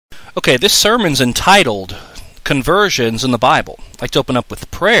Okay, this sermon's entitled Conversions in the Bible. I'd like to open up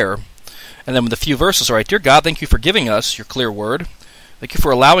with prayer, and then with a few verses. All right, dear God, thank you for giving us your clear word. Thank you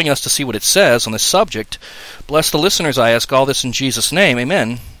for allowing us to see what it says on this subject. Bless the listeners, I ask all this in Jesus' name.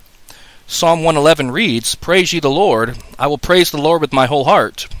 Amen. Psalm 111 reads, Praise ye the Lord. I will praise the Lord with my whole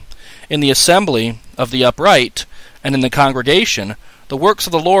heart. In the assembly of the upright and in the congregation, the works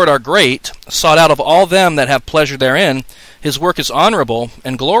of the Lord are great, sought out of all them that have pleasure therein. His work is honorable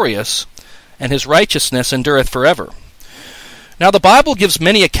and glorious, and his righteousness endureth forever. Now the Bible gives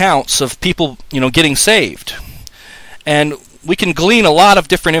many accounts of people, getting saved. And we can glean a lot of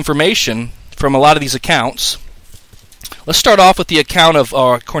different information from a lot of these accounts. Let's start off with the account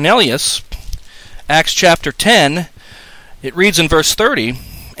of Cornelius. Acts chapter 10, it reads in verse 30,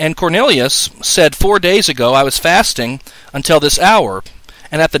 And Cornelius said, 4 days ago I was fasting until this hour,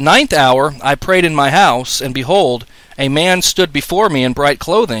 and at the 9th hour I prayed in my house, and behold, a man stood before me in bright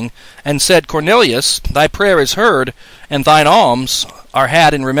clothing, and said, Cornelius, thy prayer is heard, and thine alms are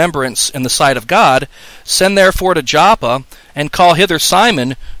had in remembrance in the sight of God. Send therefore to Joppa, and call hither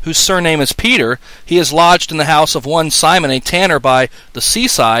Simon, whose surname is Peter. He is lodged in the house of one Simon, a tanner by the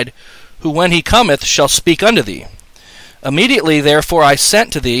seaside, who when he cometh shall speak unto thee. Immediately therefore I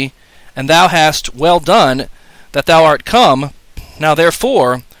sent to thee, and thou hast well done that thou art come. Now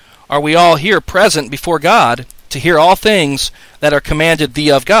therefore are we all here present before God, to hear all things that are commanded thee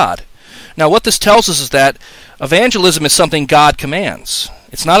of God. Now what this tells us is that evangelism is something God commands.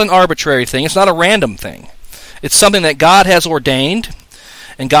 It's not an arbitrary thing. It's not a random thing. It's something that God has ordained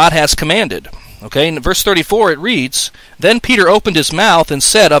and God has commanded. Okay, in verse 34 it reads, Then Peter opened his mouth and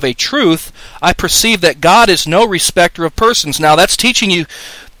said, Of a truth I perceive that God is no respecter of persons. Now that's teaching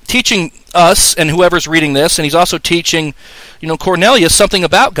us and whoever's reading this, and he's also teaching, Cornelius something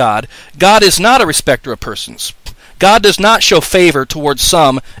about God. God is not a respecter of persons. God does not show favor towards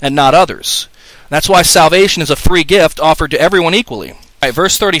some and not others. That's why salvation is a free gift offered to everyone equally. All right,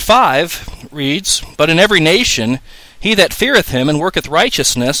 verse 35 reads, But in every nation he that feareth him and worketh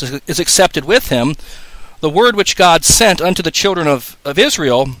righteousness is accepted with him. The word which God sent unto the children of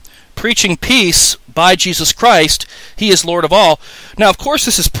Israel, preaching peace by Jesus Christ, he is Lord of all. Now, of course,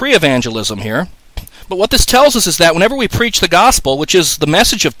 this is pre-evangelism here. But what this tells us is that whenever we preach the gospel, which is the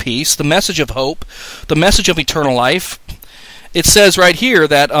message of peace, the message of hope, the message of eternal life, it says right here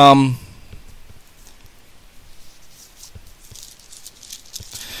that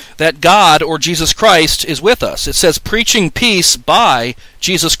that God, or Jesus Christ, is with us. It says, preaching peace by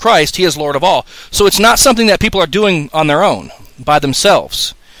Jesus Christ, he is Lord of all. So it's not something that people are doing on their own, by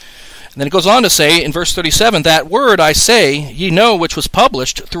themselves. And then it goes on to say in verse 37, That word, I say, ye know, which was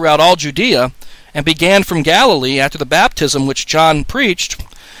published throughout all Judea, and began from Galilee after the baptism which John preached,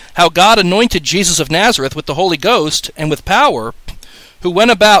 how God anointed Jesus of Nazareth with the Holy Ghost and with power, who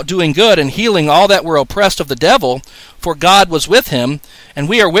went about doing good and healing all that were oppressed of the devil, for God was with him. And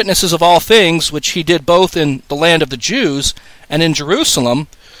we are witnesses of all things which he did both in the land of the Jews and in Jerusalem,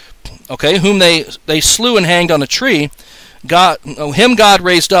 whom they slew and hanged on a tree. Him God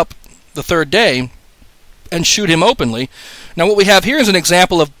raised up the third day and shewed him openly. Now what we have here is an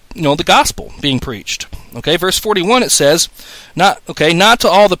example of the gospel being preached. Verse 41 it says, not to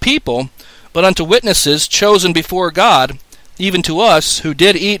all the people, but unto witnesses chosen before God, even to us who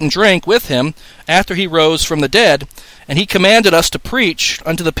did eat and drink with him after he rose from the dead. And he commanded us to preach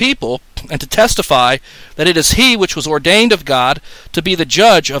unto the people and to testify that it is he which was ordained of God to be the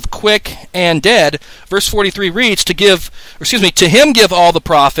judge of quick and dead. Verse 43 reads, To him give all the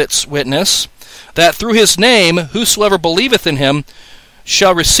prophets witness, that through his name whosoever believeth in him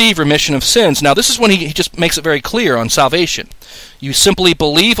shall receive remission of sins. Now this is when he just makes it very clear on salvation. You simply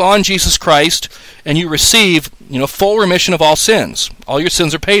believe on Jesus Christ and you receive full remission of all sins. All your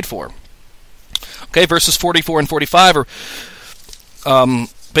sins are paid for. Verses 44 and 45 are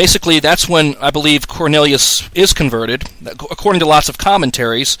basically that's when I believe Cornelius is converted, according to lots of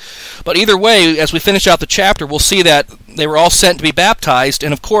commentaries. But either way, as we finish out the chapter, we'll see that they were all sent to be baptized,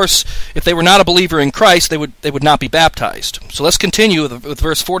 and of course, if they were not a believer in Christ, they would not be baptized. So let's continue with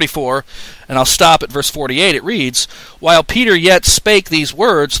verse 44, and I'll stop at verse 48. It reads, While Peter yet spake these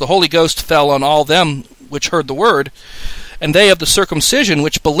words, the Holy Ghost fell on all them which heard the word, and they of the circumcision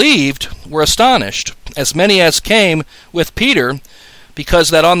which believed were astonished, as many as came with Peter,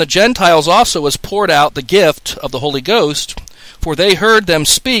 because that on the Gentiles also was poured out the gift of the Holy Ghost, for they heard them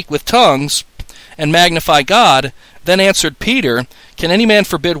speak with tongues and magnify God. Then answered Peter, Can any man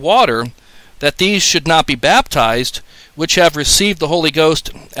forbid water, that these should not be baptized, which have received the Holy Ghost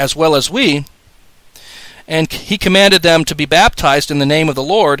as well as we? And he commanded them to be baptized in the name of the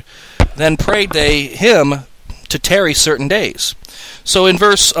Lord. Then prayed they him to tarry certain days. So in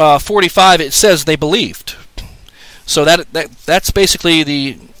verse 45 it says they believed. So that's basically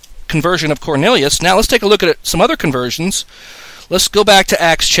the conversion of Cornelius. Now let's take a look at some other conversions. Let's go back to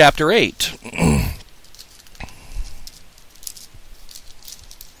Acts chapter 8.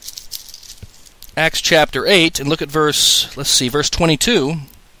 Acts chapter 8, and look at verse 22.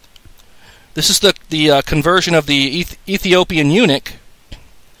 This is the conversion of the Ethiopian eunuch.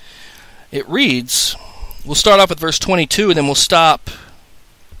 It reads, we'll start off with verse 22, and then we'll stop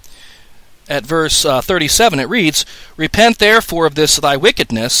at verse 37. It reads, Repent therefore of this thy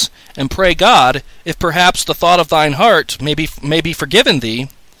wickedness, and pray God, if perhaps the thought of thine heart may be forgiven thee.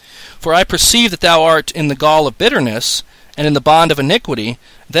 For I perceive that thou art in the gall of bitterness, and in the bond of iniquity.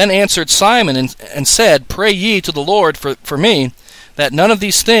 Then answered Simon, and said, Pray ye to the Lord for me, that none of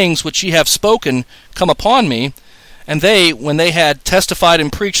these things which ye have spoken come upon me. And they, when they had testified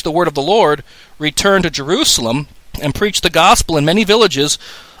and preached the word of the Lord, returned to Jerusalem, and preached the gospel in many villages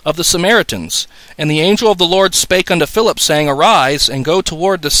of the Samaritans. And the angel of the Lord spake unto Philip, saying, Arise, and go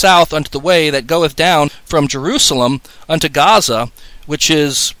toward the south unto the way that goeth down from Jerusalem unto Gaza, which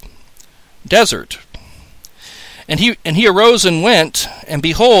is desert. And he arose and went, and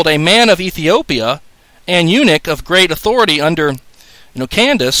behold, a man of Ethiopia, an eunuch of great authority under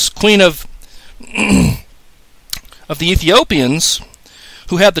Candace, queen of of the Ethiopians,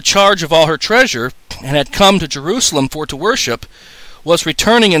 who had the charge of all her treasure, and had come to Jerusalem for to worship, was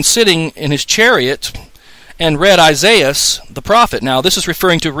returning and sitting in his chariot, and read Isaiah the prophet. Now this is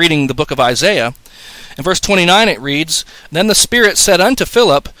referring to reading the book of Isaiah. In verse 29 it reads, Then the Spirit said unto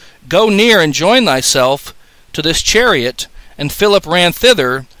Philip, Go near and join thyself to this chariot. And Philip ran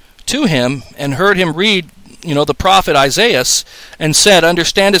thither to him, and heard him read the prophet Isaiah, and said,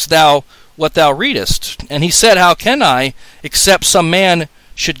 Understandest thou what thou readest? And he said, How can I, except some man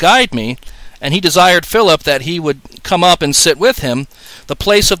should guide me? And he desired Philip that he would come up and sit with him. The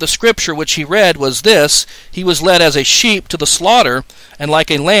place of the scripture which he read was this, He was led as a sheep to the slaughter, and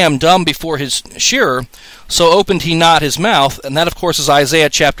like a lamb dumb before his shearer, so opened he not his mouth. And that, of course, is Isaiah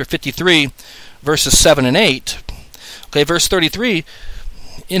chapter 53, verses 7 and 8. Okay, verse 33,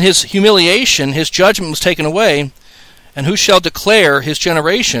 In his humiliation his judgment was taken away, and who shall declare his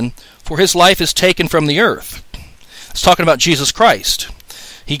generation? For his life is taken from the earth. It's talking about Jesus Christ.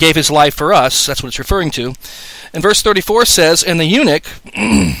 He gave his life for us. That's what it's referring to. And verse 34 says, And the eunuch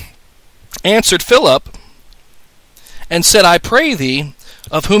answered Philip, and said, I pray thee,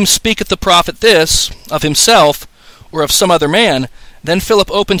 of whom speaketh the prophet this, of himself, or of some other man? Then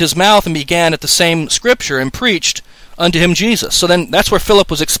Philip opened his mouth, and began at the same scripture, and preached unto him Jesus. So then that's where Philip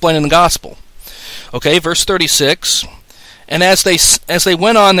was explaining the gospel. Okay, verse 36, And as they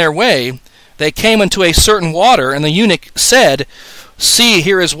went on their way, they came unto a certain water, and the eunuch said, See,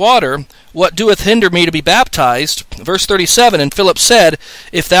 here is water. What doeth hinder me to be baptized? Verse 37, And Philip said,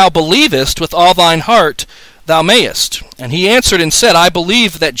 If thou believest with all thine heart, thou mayest. And he answered and said, I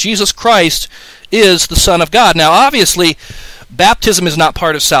believe that Jesus Christ is the Son of God. Now, obviously, baptism is not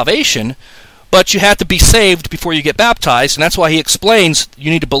part of salvation, but you have to be saved before you get baptized, and that's why he explains you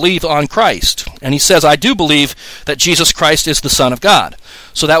need to believe on Christ. And he says, I do believe that Jesus Christ is the Son of God.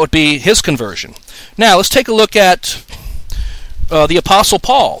 So that would be his conversion. Now, let's take a look at the Apostle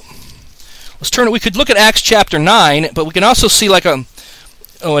Paul. We could look at Acts chapter 9, but we can also see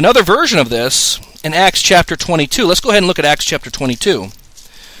another version of this in Acts chapter 22. Let's go ahead and look at Acts chapter 22.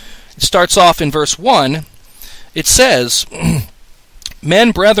 It starts off in verse 1. It says,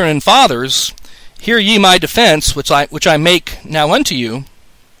 Men, brethren, and fathers, hear ye my defense, which I make now unto you.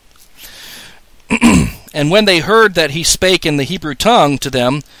 And when they heard that he spake in the Hebrew tongue to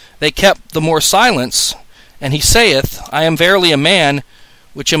them, they kept the more silence. And he saith, I am verily a man,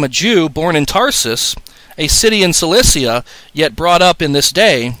 which am a Jew, born in Tarsus, a city in Cilicia, yet brought up in this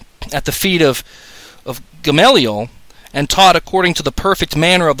day at the feet of Gamaliel, and taught according to the perfect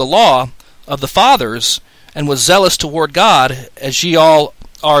manner of the law of the fathers, and was zealous toward God, as ye all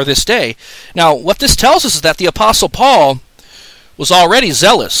are this day. Now, what this tells us is that the Apostle Paul was already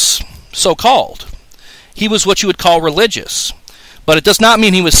zealous, so called. He was what you would call religious. But it does not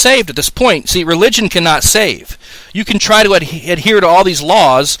mean he was saved at this point. See, religion cannot save. You can try to adhere to all these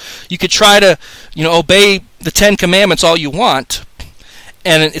laws. You could try to, obey the 10 Commandments all you want,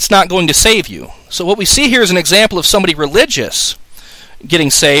 and it's not going to save you. So what we see here is an example of somebody religious getting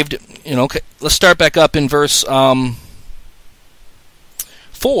saved. Let's start back up in verse 4.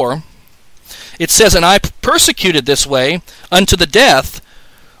 It says, And I persecuted this way unto the death,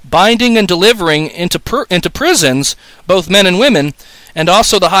 binding and delivering into prisons both men and women, and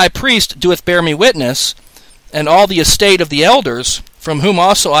also the high priest doeth bear me witness, and all the estate of the elders. from whom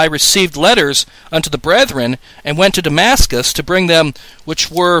also I received letters unto the brethren, and went to Damascus to bring them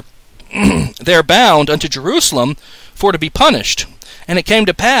which were there bound unto Jerusalem for to be punished. And it came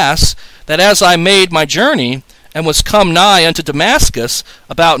to pass, that as I made my journey, and was come nigh unto Damascus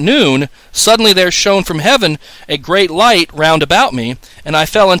about noon, suddenly there shone from heaven a great light round about me, and I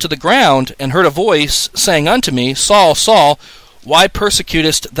fell unto the ground, and heard a voice saying unto me, Saul, Saul, why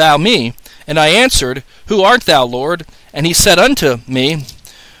persecutest thou me? And I answered, Who art thou, Lord? And he said unto me,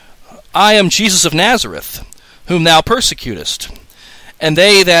 I am Jesus of Nazareth, whom thou persecutest. And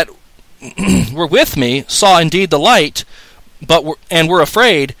they that were with me saw indeed the light, and were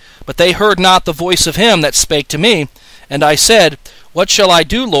afraid, but they heard not the voice of him that spake to me. And I said, What shall I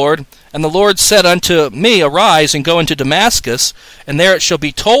do, Lord? And the Lord said unto me, Arise, and go into Damascus, and there it shall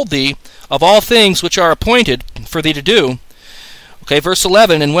be told thee of all things which are appointed for thee to do. Okay, verse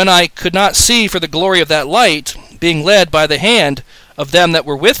 11, And when I could not see for the glory of that light, being led by the hand of them that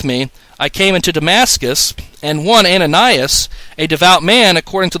were with me, I came into Damascus, and one Ananias, a devout man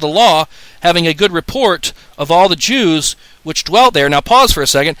according to the law, having a good report of all the Jews which dwelt there. Now pause for a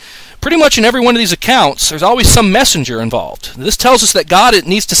second. Pretty much in every one of these accounts, there's always some messenger involved. This tells us that God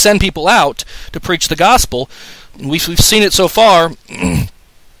needs to send people out to preach the gospel. We've seen it so far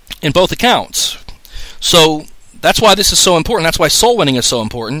in both accounts. So that's why this is so important. That's why soul winning is so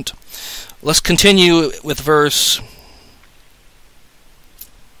important. Let's continue with verse,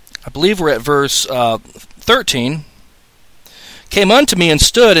 I believe we're at verse 13. Came unto me and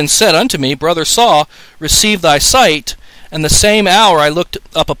stood and said unto me, Brother Saul, receive thy sight. And the same hour I looked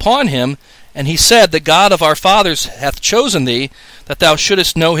up upon him, and he said, The God of our fathers hath chosen thee, that thou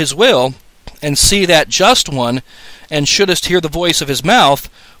shouldest know his will, and see that just one, and shouldest hear the voice of his mouth,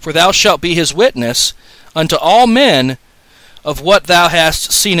 for thou shalt be his witness unto all men of what thou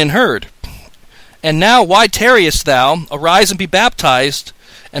hast seen and heard. And now why tarriest thou? Arise and be baptized,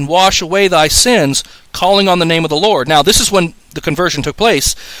 and wash away thy sins, calling on the name of the Lord. Now, this is when the conversion took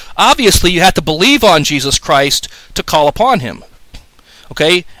place. Obviously, you had to believe on Jesus Christ to call upon him.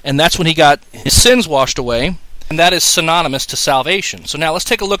 Okay? And that's when he got his sins washed away, and that is synonymous to salvation. So now let's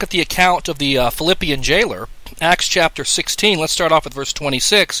take a look at the account of the Philippian jailer. Acts chapter 16, let's start off with verse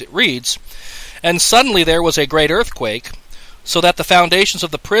 26. It reads, And suddenly there was a great earthquake, so that the foundations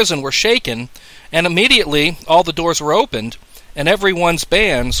of the prison were shaken, and immediately all the doors were opened, and every one's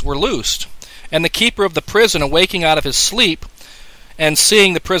bands were loosed. And the keeper of the prison, awaking out of his sleep, and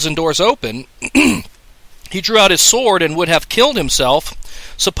seeing the prison doors open, he drew out his sword and would have killed himself,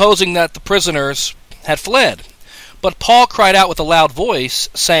 supposing that the prisoners had fled. But Paul cried out with a loud voice,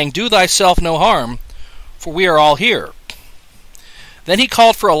 saying, Do thyself no harm, for we are all here. Then he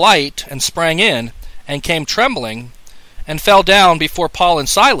called for a light, and sprang in, and came trembling, and fell down before Paul and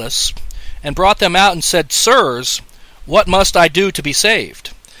Silas, and brought them out, and said, Sirs, what must I do to be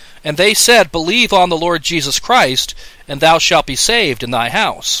saved? And they said, Believe on the Lord Jesus Christ, and thou shalt be saved in thy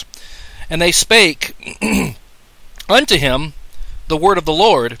house. And they spake unto him the word of the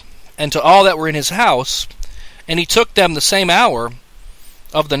Lord, and to all that were in his house. And he took them the same hour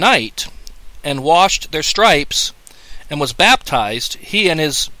of the night, and washed their stripes, and was baptized, he and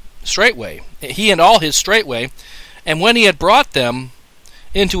all his straightway. And when he had brought them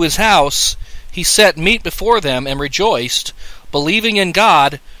into his house, he set meat before them, and rejoiced, believing in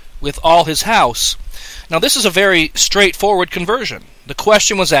God with all his house. Now this is a very straightforward conversion. The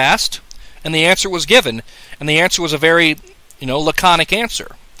question was asked, and the answer was given, and the answer was a very, laconic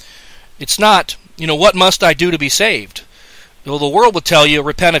answer. It's not, what must I do to be saved? Well, the world would tell you,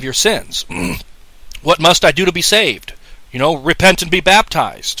 repent of your sins. What must I do to be saved? Repent and be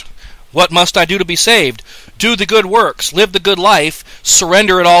baptized. What must I do to be saved? Do the good works, live the good life,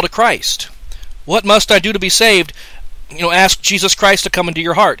 surrender it all to Christ. What must I do to be saved? Ask Jesus Christ to come into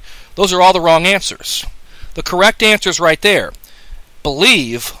your heart. Those are all the wrong answers. The correct answer is right there.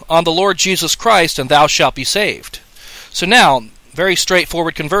 Believe on the Lord Jesus Christ, and thou shalt be saved. So now, very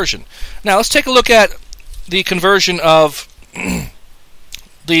straightforward conversion. Now let's take a look at the conversion of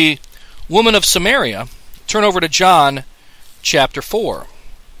the woman of Samaria. Turn over to John chapter 4.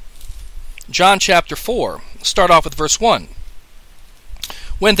 John chapter 4. Start off with verse 1.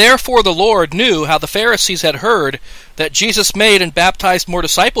 When therefore the Lord knew how the Pharisees had heard that Jesus made and baptized more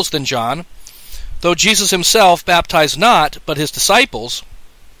disciples than John, though Jesus himself baptized not, but his disciples,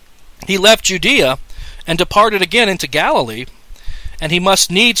 he left Judea, and departed again into Galilee, and he must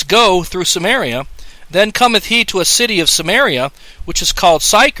needs go through Samaria. Then cometh he to a city of Samaria, which is called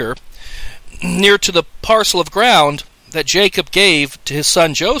Sychar, near to the parcel of ground that Jacob gave to his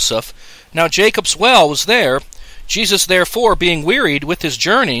son Joseph. Now Jacob's well was there. Jesus therefore, being wearied with his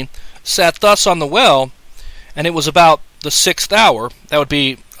journey, sat thus on the well. and it was about the 6th hour. That would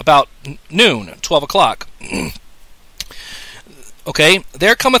be about noon, 12 o'clock. Okay,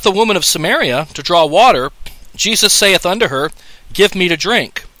 there cometh a woman of Samaria to draw water. Jesus saith unto her, Give me to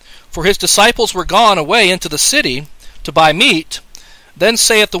drink. For his disciples were gone away into the city to buy meat. Then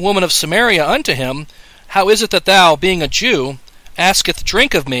saith the woman of Samaria unto him, How is it that thou, being a Jew, asketh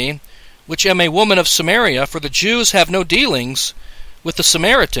drink of me, which am a woman of Samaria? For the Jews have no dealings with the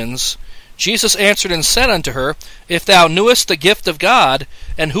Samaritans. Jesus answered and said unto her, If thou knewest the gift of God,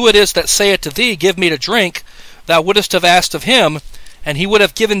 and who it is that saith to thee, Give me to drink, thou wouldest have asked of him, and he would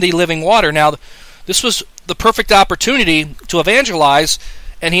have given thee living water. Now, this was the perfect opportunity to evangelize,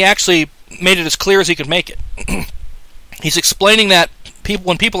 and he actually made it as clear as he could make it. He's explaining that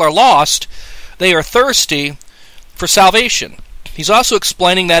when people are lost, they are thirsty for salvation. He's also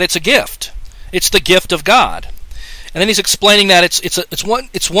explaining that it's a gift. It's the gift of God. And then he's explaining that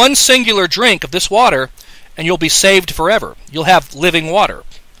it's one singular drink of this water, and you'll be saved forever. You'll have living water.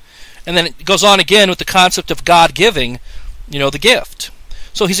 And then it goes on again with the concept of God giving, the gift.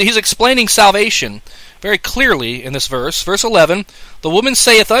 So he's explaining salvation very clearly in this verse. Verse 11, The woman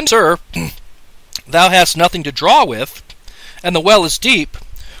saith unto her, Thou hast nothing to draw with, and the well is deep.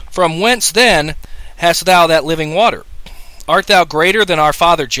 From whence then hast thou that living water? Art thou greater than our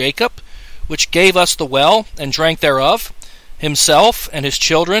father Jacob, which gave us the well, and drank thereof, himself, and his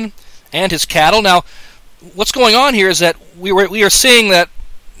children, and his cattle? Now, what's going on here is that we are seeing that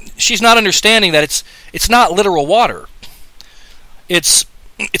she's not understanding that it's not literal water. It's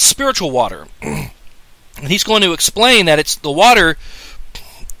spiritual water. And he's going to explain that the water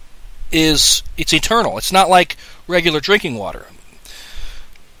it's eternal. It's not like regular drinking water.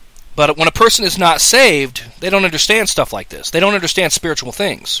 But when a person is not saved, they don't understand stuff like this. They don't understand spiritual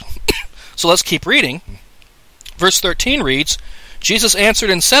things. So let's keep reading. Verse 13 reads, Jesus answered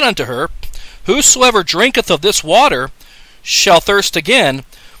and said unto her, Whosoever drinketh of this water shall thirst again,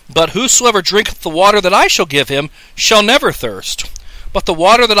 but whosoever drinketh the water that I shall give him shall never thirst. But the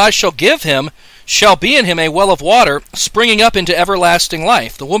water that I shall give him shall be in him a well of water, springing up into everlasting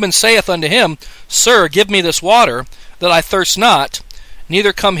life. The woman saith unto him, Sir, give me this water, that I thirst not,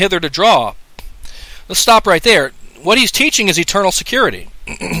 neither come hither to draw. Let's stop right there. What he's teaching is eternal security.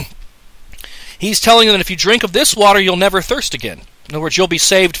 He's telling them that if you drink of this water, you'll never thirst again. In other words, you'll be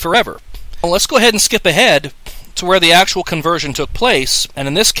saved forever. Well, let's go ahead and skip ahead to where the actual conversion took place, and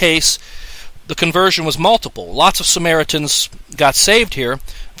in this case, the conversion was multiple. Lots of Samaritans got saved here.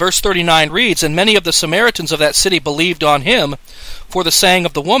 Verse 39 reads, And many of the Samaritans of that city believed on him for the saying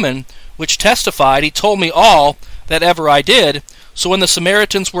of the woman, which testified, He told me all that ever I did. So when the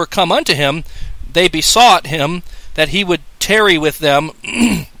Samaritans were come unto him, they besought him that he would tarry with them,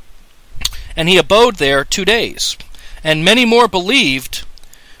 and he abode there 2 days. And many more believed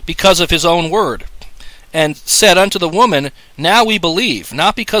because of his own word, and said unto the woman, Now we believe,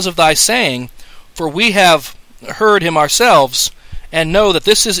 not because of thy saying, for we have heard him ourselves, and know that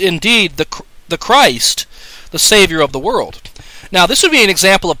this is indeed the Christ, the Savior of the world. Now, this would be an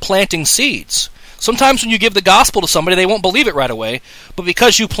example of planting seeds. Sometimes when you give the gospel to somebody, they won't believe it right away, but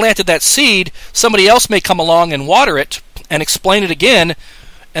because you planted that seed, somebody else may come along and water it and explain it again,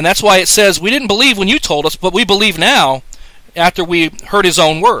 and that's why it says, we didn't believe when you told us, but we believe now after we heard his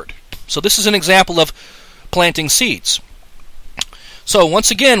own word. So this is an example of planting seeds. So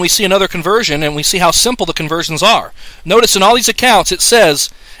once again, we see another conversion, and we see how simple the conversions are. Notice in all these accounts it says,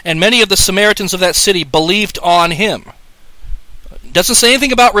 And many of the Samaritans of that city believed on him. It doesn't say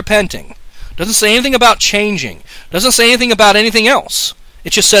anything about repenting. It doesn't say anything about changing. It doesn't say anything about anything else.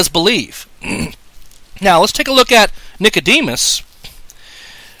 It just says believe. Now, let's take a look at Nicodemus.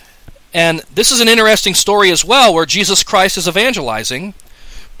 And this is an interesting story as well, where Jesus Christ is evangelizing.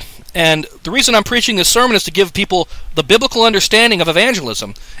 And the reason I'm preaching this sermon is to give people the biblical understanding of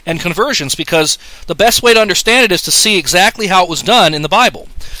evangelism and conversions, because the best way to understand it is to see exactly how it was done in the Bible.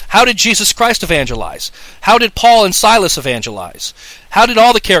 How did Jesus Christ evangelize? How did Paul and Silas evangelize? How did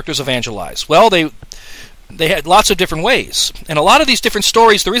all the characters evangelize? Well, they had lots of different ways. And a lot of these different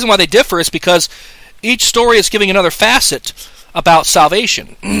stories, the reason why they differ is because each story is giving another facet about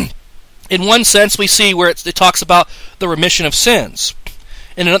salvation. In one sense, we see where it talks about the remission of sins.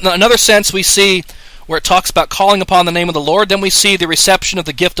 In another sense, we see where it talks about calling upon the name of the Lord. Then we see the reception of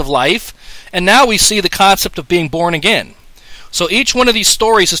the gift of life. And now we see the concept of being born again. So each one of these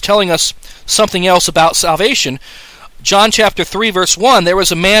stories is telling us something else about salvation. John chapter 3, verse 1, There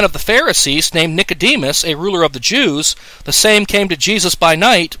was a man of the Pharisees named Nicodemus, a ruler of the Jews. The same came to Jesus by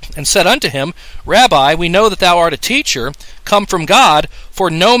night, and said unto him, Rabbi, we know that thou art a teacher, come from God, for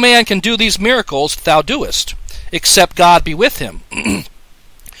no man can do these miracles that thou doest, except God be with him.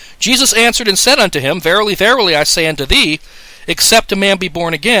 Jesus answered and said unto him, Verily, verily, I say unto thee, except a man be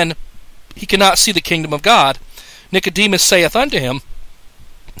born again, he cannot see the kingdom of God. Nicodemus saith unto him,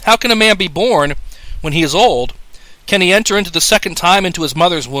 How can a man be born when he is old? Can he enter into the second time into his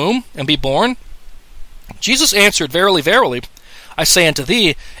mother's womb, and be born? Jesus answered, Verily, verily, I say unto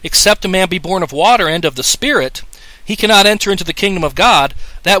thee, except a man be born of water and of the Spirit, he cannot enter into the kingdom of God.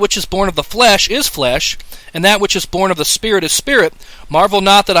 That which is born of the flesh is flesh, and that which is born of the Spirit is spirit. Marvel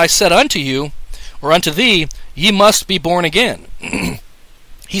not that I said unto you, or unto thee, ye must be born again.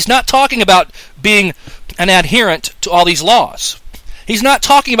 He's not talking about being an adherent to all these laws. He's not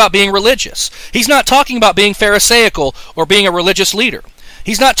talking about being religious. He's not talking about being pharisaical or being a religious leader.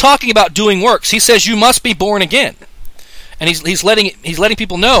 He's not talking about doing works. He says you must be born again. And he's letting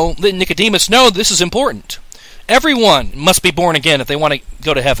people know, letting Nicodemus know this is important. Everyone must be born again if they want to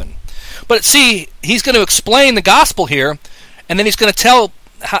go to heaven. But see, he's going to explain the gospel here, and then he's going to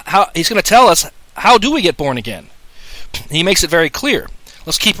tell us how do we get born again. He makes it very clear.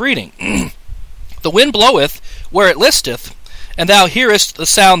 Let's keep reading. The wind bloweth where it listeth, and thou hearest the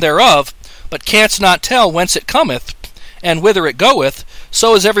sound thereof, but canst not tell whence it cometh, and whither it goeth.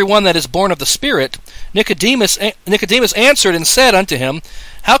 So is every one that is born of the Spirit. Nicodemus answered and said unto him,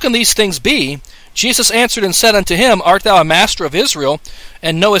 How can these things be? Jesus answered and said unto him, Art thou a master of Israel,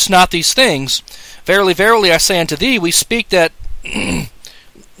 and knowest not these things? Verily, verily, I say unto thee, we speak that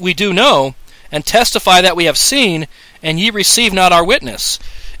we do know, and testify that we have seen, and ye receive not our witness.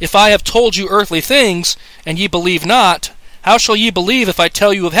 If I have told you earthly things, and ye believe not, how shall ye believe if I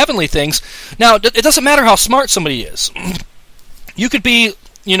tell you of heavenly things? Now, it doesn't matter how smart somebody is. You could be,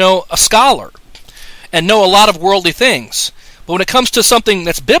 a scholar, and know a lot of worldly things. But when it comes to something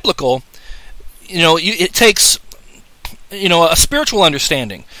that's biblical, it takes, a spiritual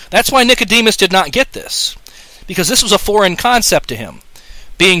understanding. That's why Nicodemus did not get this, because this was a foreign concept to him.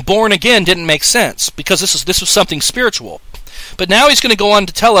 Being born again didn't make sense, because this was something spiritual. But now he's going to go on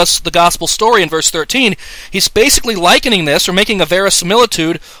to tell us the gospel story in verse 13. He's basically likening this, or making a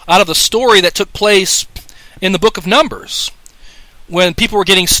verisimilitude out of the story that took place in the book of Numbers, when people were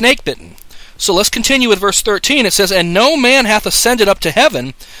getting snake bitten. So let's continue with verse 13. It says, And no man hath ascended up to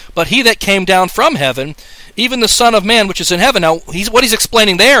heaven, but he that came down from heaven, even the Son of Man which is in heaven. Now, what he's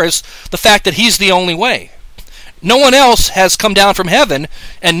explaining there is the fact that he's the only way. No one else has come down from heaven,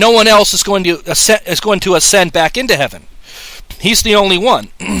 and no one else is going to ascend back into heaven. He's the only one.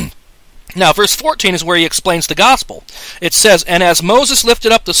 Now, verse 14 is where he explains the gospel. It says, And as Moses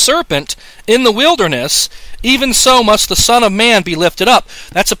lifted up the serpent in the wilderness, even so must the Son of Man be lifted up.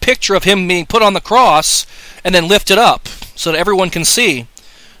 That's a picture of him being put on the cross and then lifted up so that everyone can see,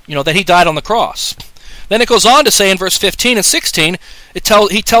 that he died on the cross. Then it goes on to say in verse 15 and 16,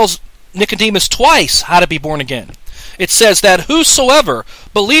 he tells Nicodemus twice how to be born again. It says that whosoever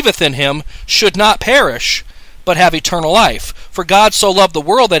believeth in him should not perish, but have eternal life. For God so loved the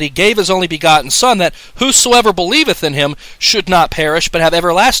world that he gave his only begotten Son, that whosoever believeth in him should not perish, but have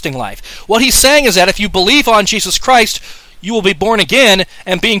everlasting life. What he's saying is that if you believe on Jesus Christ, you will be born again,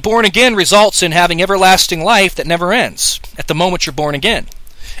 and being born again results in having everlasting life that never ends at the moment you're born again.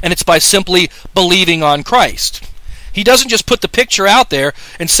 And it's by simply believing on Christ. He doesn't just put the picture out there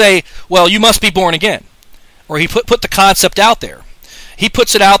and say, well, you must be born again. Or he put the concept out there. He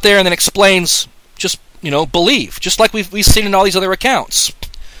puts it out there and then explains, just believe, just like we've seen in all these other accounts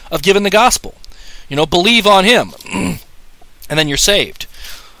of giving the gospel. Believe on him, and then you're saved.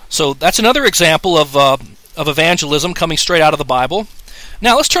 So that's another example of evangelism coming straight out of the Bible.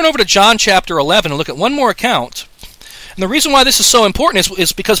 Now let's turn over to John chapter 11 and look at one more account. And the reason why this is so important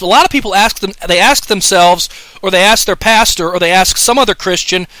is because a lot of people ask themselves, or they ask their pastor, or they ask some other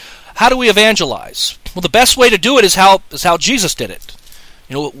Christian, how do we evangelize? Well, the best way to do it is how Jesus did it.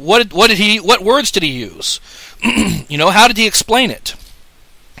 What words did he use? How did he explain it?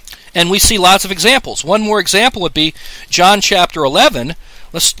 And we see lots of examples. One more example would be John chapter 11.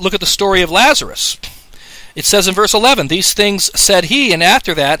 Let's look at the story of Lazarus. It says in verse 11, These things said he, and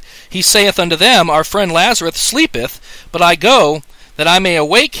after that he saith unto them, Our friend Lazarus sleepeth, but I go, that I may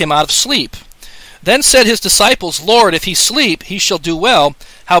awake him out of sleep. Then said his disciples, Lord, if he sleep, he shall do well.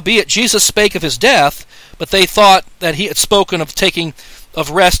 Howbeit Jesus spake of his death, but they thought that he had spoken of taking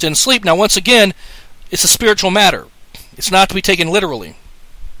of rest and sleep. Now, once again, it's a spiritual matter. It's not to be taken literally.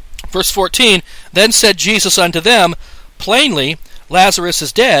 Verse 14, Then said Jesus unto them, Plainly, Lazarus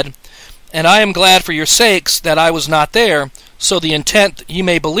is dead, and I am glad for your sakes that I was not there, so the intent ye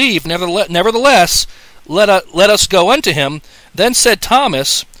may believe. Nevertheless, let us go unto him. Then said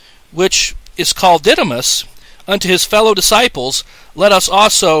Thomas, which is called Didymus, unto his fellow disciples, Let us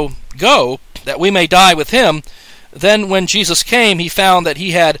also go, that we may die with him. Then when Jesus came, he found that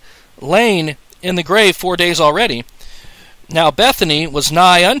he had lain in the grave 4 days already. Now Bethany was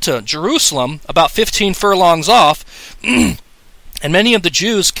nigh unto Jerusalem, about 15 furlongs off, and many of the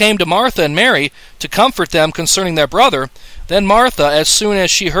Jews came to Martha and Mary to comfort them concerning their brother. Then Martha, as soon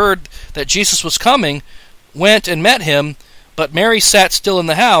as she heard that Jesus was coming, went and met him, but Mary sat still in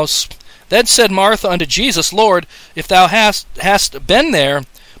the house. Then said Martha unto Jesus, Lord, if thou hast been there,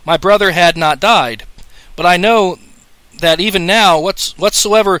 my brother had not died. But I know that even now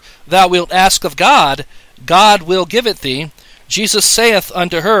whatsoever thou wilt ask of God, God will give it thee. Jesus saith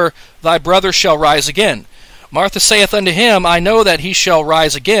unto her, Thy brother shall rise again. Martha saith unto him, I know that he shall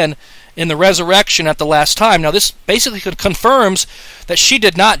rise again in the resurrection at the last time. Now this basically confirms that she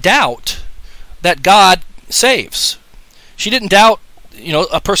did not doubt that God saves. She didn't doubt,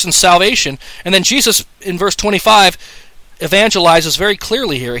 a person's salvation. And then Jesus, in verse 25, evangelizes very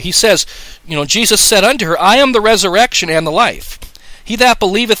clearly here. He says, Jesus said unto her, I am the resurrection and the life. He that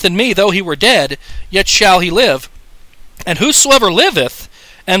believeth in me, though he were dead, yet shall he live. And whosoever liveth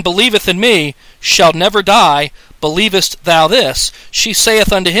and believeth in me shall never die. Believest thou this? She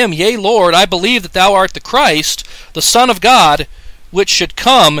saith unto him, Yea, Lord, I believe that thou art the Christ, the Son of God, which should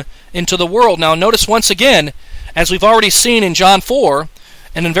come into the world. Now notice once again, as we've already seen in John 4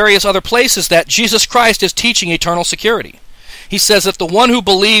 and in various other places, that Jesus Christ is teaching eternal security. He says that the one who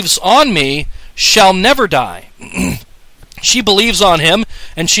believes on me shall never die. She believes on him,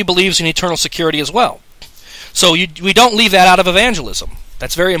 and she believes in eternal security as well. So we don't leave that out of evangelism.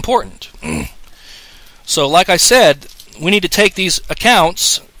 That's very important. So like I said, we need to take these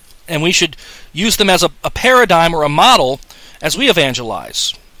accounts, and we should use them as a paradigm or a model as we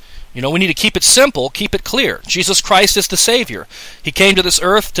evangelize. We need to keep it simple, keep it clear. Jesus Christ is the Savior. He came to this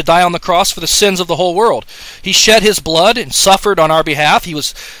earth to die on the cross for the sins of the whole world. He shed his blood and suffered on our behalf. He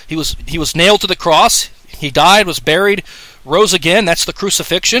was nailed to the cross. He died, was buried, rose again. That's the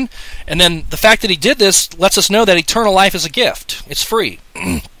crucifixion. And then the fact that he did this lets us know that eternal life is a gift. It's free.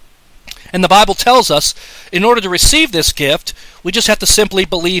 And the Bible tells us, in order to receive this gift, we just have to simply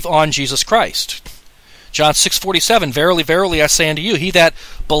believe on Jesus Christ. John 6:47, Verily, verily, I say unto you, he that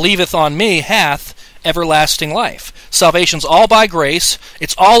believeth on me hath everlasting life. Salvation's all by grace,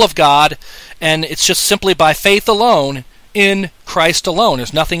 it's all of God, and it's just simply by faith alone, in Christ alone.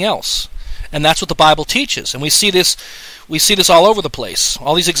 There's nothing else. And that's what the Bible teaches. And we see this all over the place.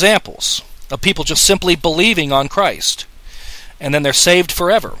 All these examples of people just simply believing on Christ. And then they're saved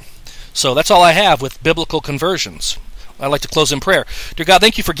forever. So that's all I have with biblical conversions. I'd like to close in prayer. Dear God,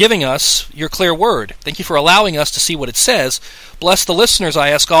 thank you for giving us your clear word. Thank you for allowing us to see what it says. Bless the listeners, I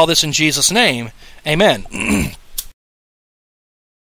ask all this in Jesus' name. Amen.